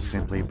Reapers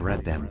simply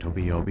bred them to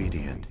be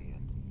obedient.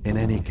 In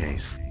any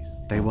case,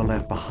 they were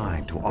left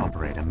behind to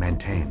operate and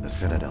maintain the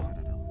Citadel.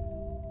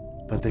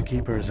 But the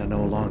Keepers are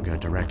no longer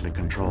directly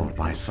controlled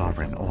by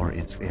Sovereign or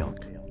its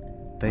ilk.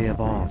 They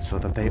evolved so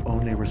that they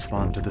only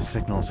respond to the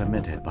signals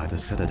emitted by the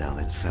Citadel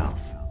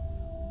itself.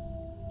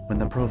 When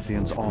the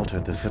Protheans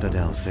altered the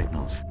Citadel's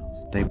signals,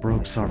 they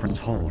broke Sovereign's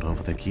hold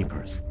over the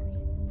Keepers.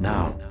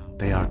 Now,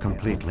 they are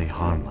completely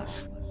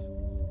harmless.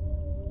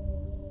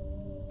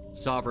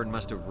 Sovereign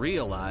must have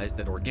realized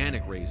that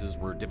organic races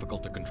were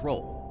difficult to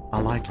control.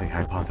 A likely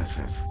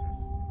hypothesis.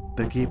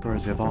 The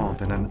Keepers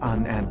evolved in an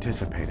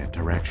unanticipated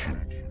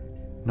direction.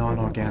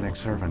 Non-organic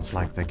servants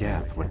like the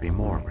Geth would be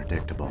more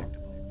predictable.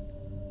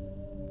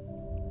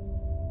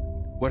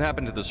 What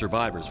happened to the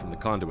survivors from the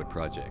Conduit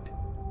Project?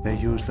 They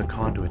used the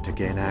conduit to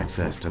gain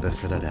access to the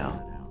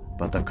Citadel,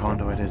 but the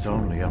conduit is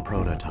only a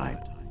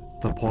prototype.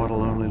 The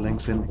portal only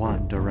links in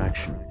one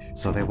direction,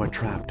 so they were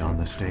trapped on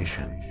the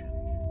station.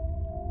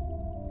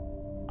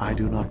 I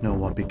do not know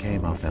what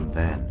became of them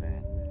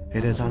then.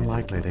 It is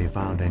unlikely they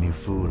found any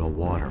food or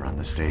water on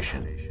the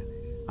station.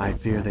 I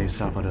fear they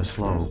suffered a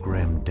slow,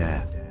 grim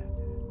death.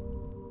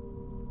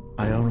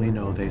 I only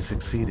know they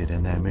succeeded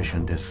in their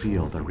mission to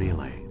seal the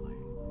relay.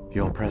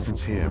 Your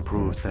presence here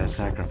proves their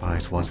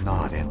sacrifice was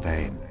not in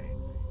vain.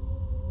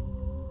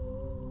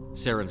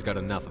 Saren's got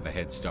enough of a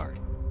head start.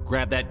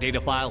 Grab that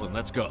data file and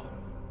let's go.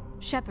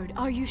 Shepard,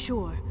 are you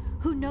sure?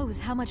 Who knows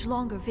how much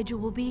longer Vigil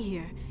will be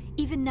here?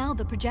 Even now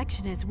the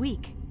projection is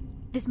weak.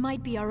 This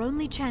might be our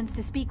only chance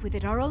to speak with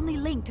it, our only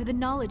link to the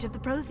knowledge of the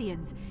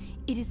Protheans.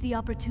 It is the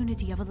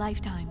opportunity of a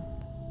lifetime.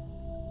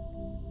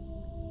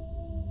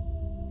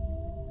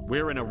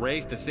 We're in a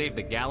race to save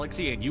the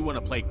galaxy and you want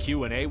to play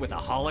Q&A with a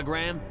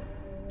hologram?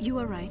 You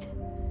are right.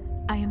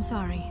 I am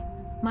sorry.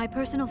 My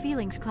personal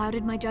feelings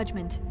clouded my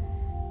judgment.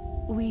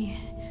 We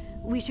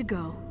should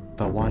go.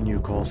 The one you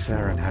call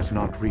Saren has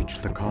not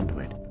reached the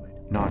conduit.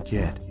 Not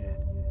yet.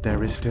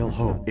 There is still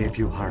hope if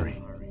you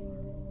hurry.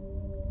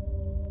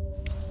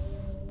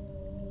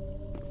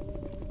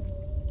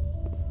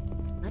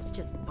 Let's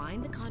just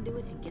find the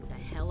conduit and get the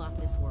hell off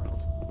this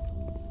world.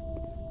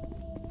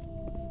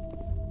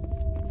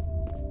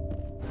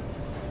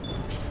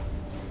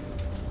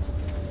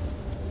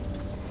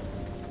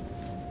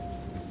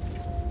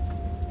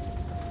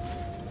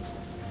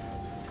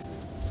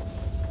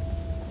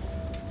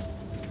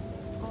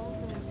 All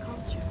their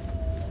culture,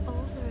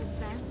 all their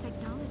advanced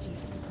technology,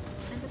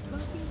 and the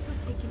Protheans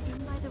were taken in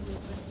by the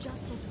Reapers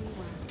just as we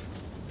were.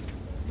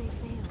 They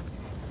failed.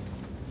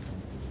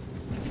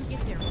 We can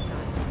get there in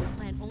time. Their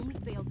plan only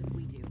fails if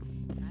we do.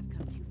 And I've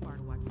come too far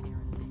to watch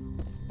Saren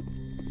win.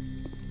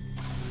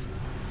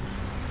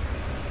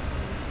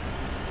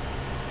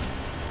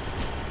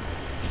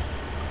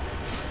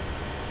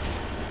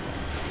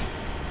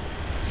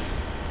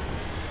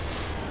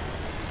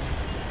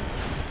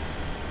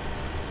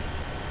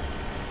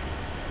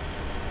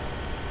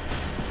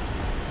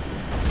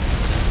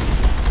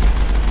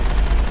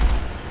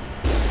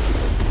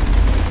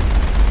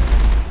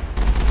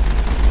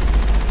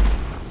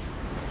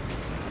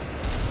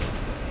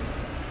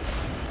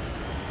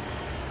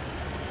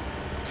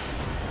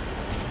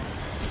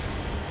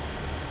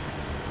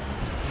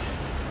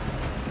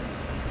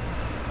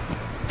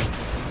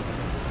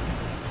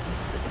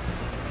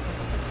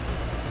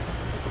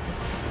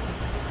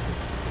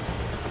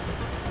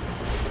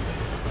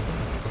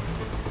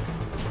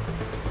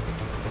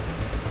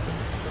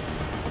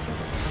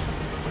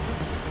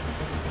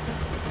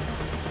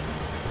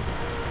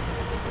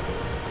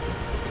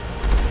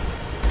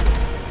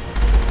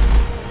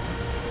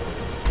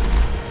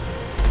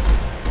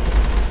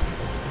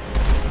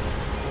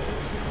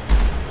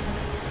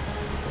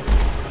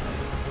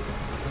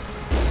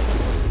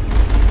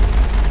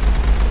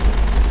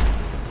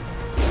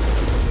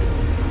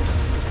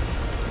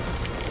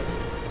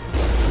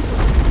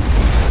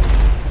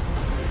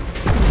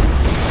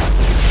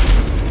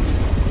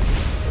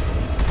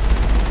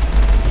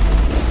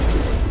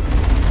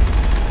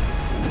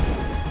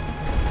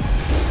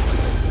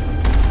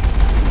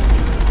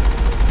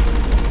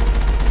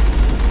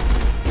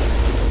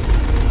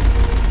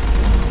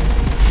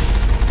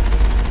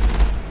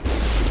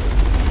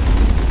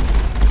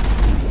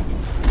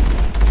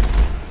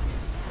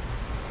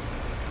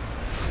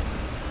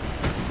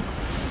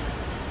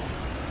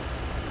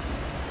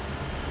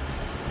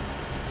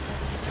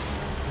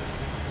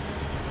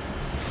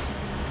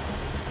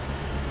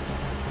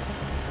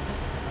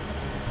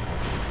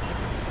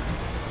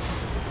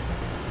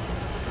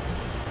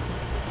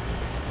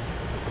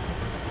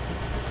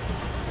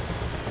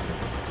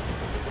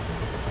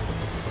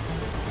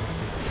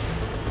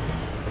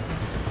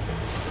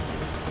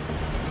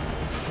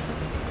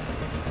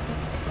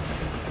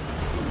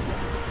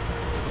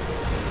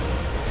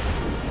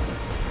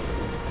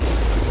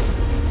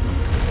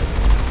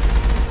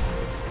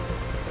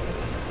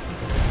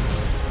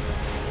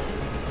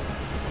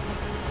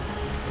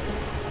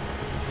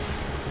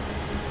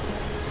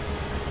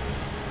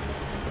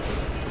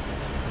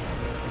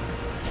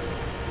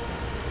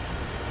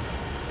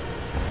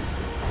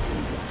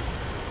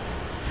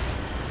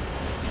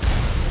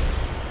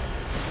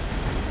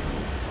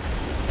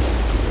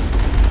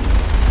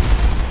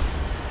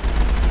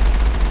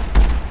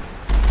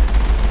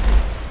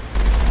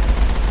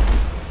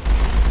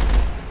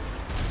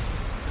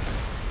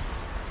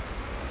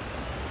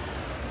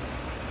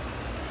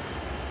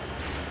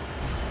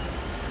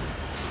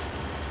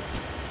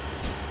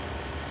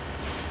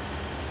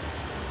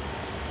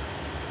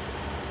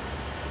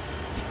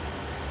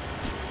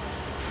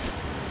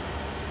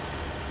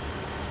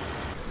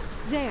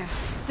 There,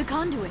 the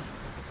conduit.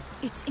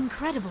 It's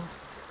incredible.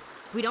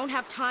 We don't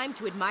have time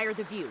to admire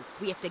the view.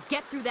 We have to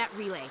get through that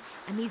relay,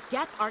 and these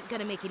Geth aren't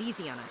gonna make it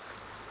easy on us.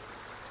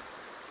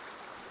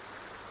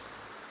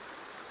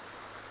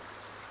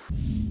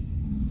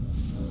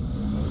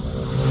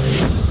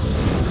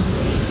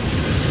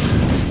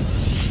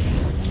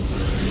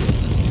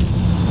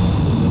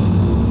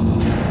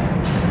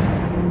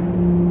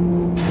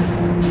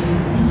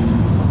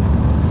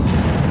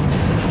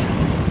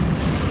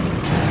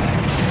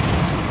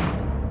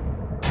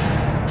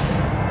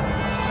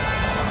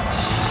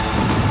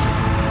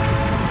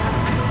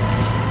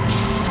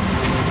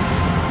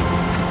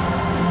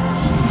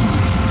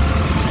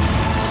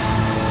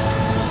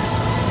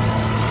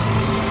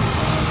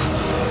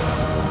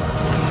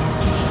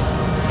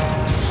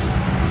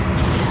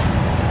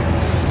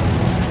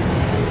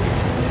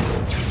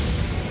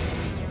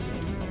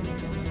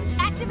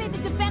 Activate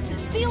the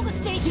defenses! Seal the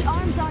station! The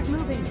arms aren't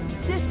moving.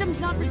 Systems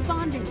not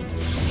responding.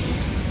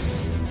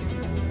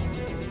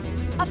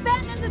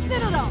 Abandon the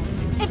Citadel!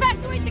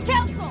 Evacuate the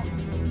Council!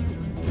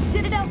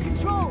 Citadel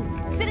Control!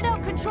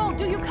 Citadel Control,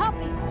 do you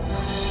copy?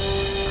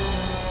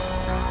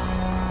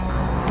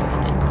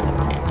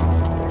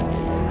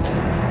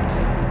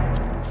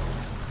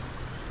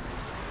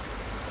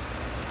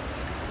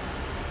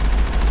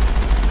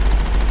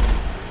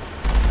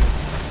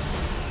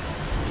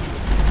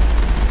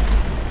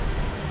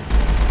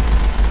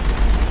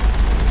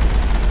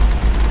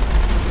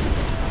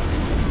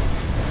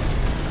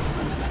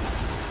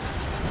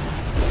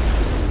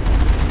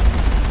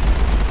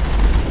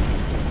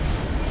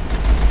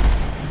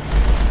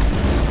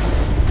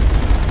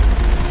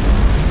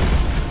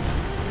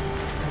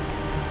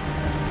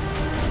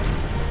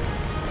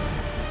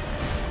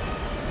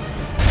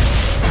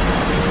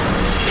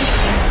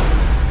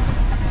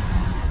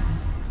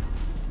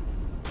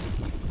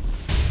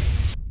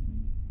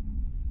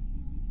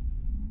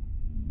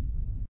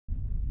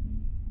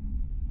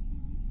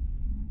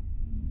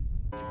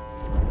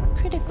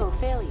 Critical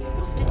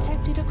failures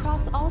detected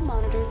across all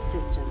monitored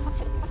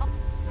systems.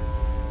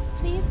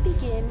 Please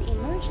begin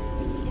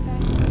emergency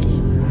evacuation.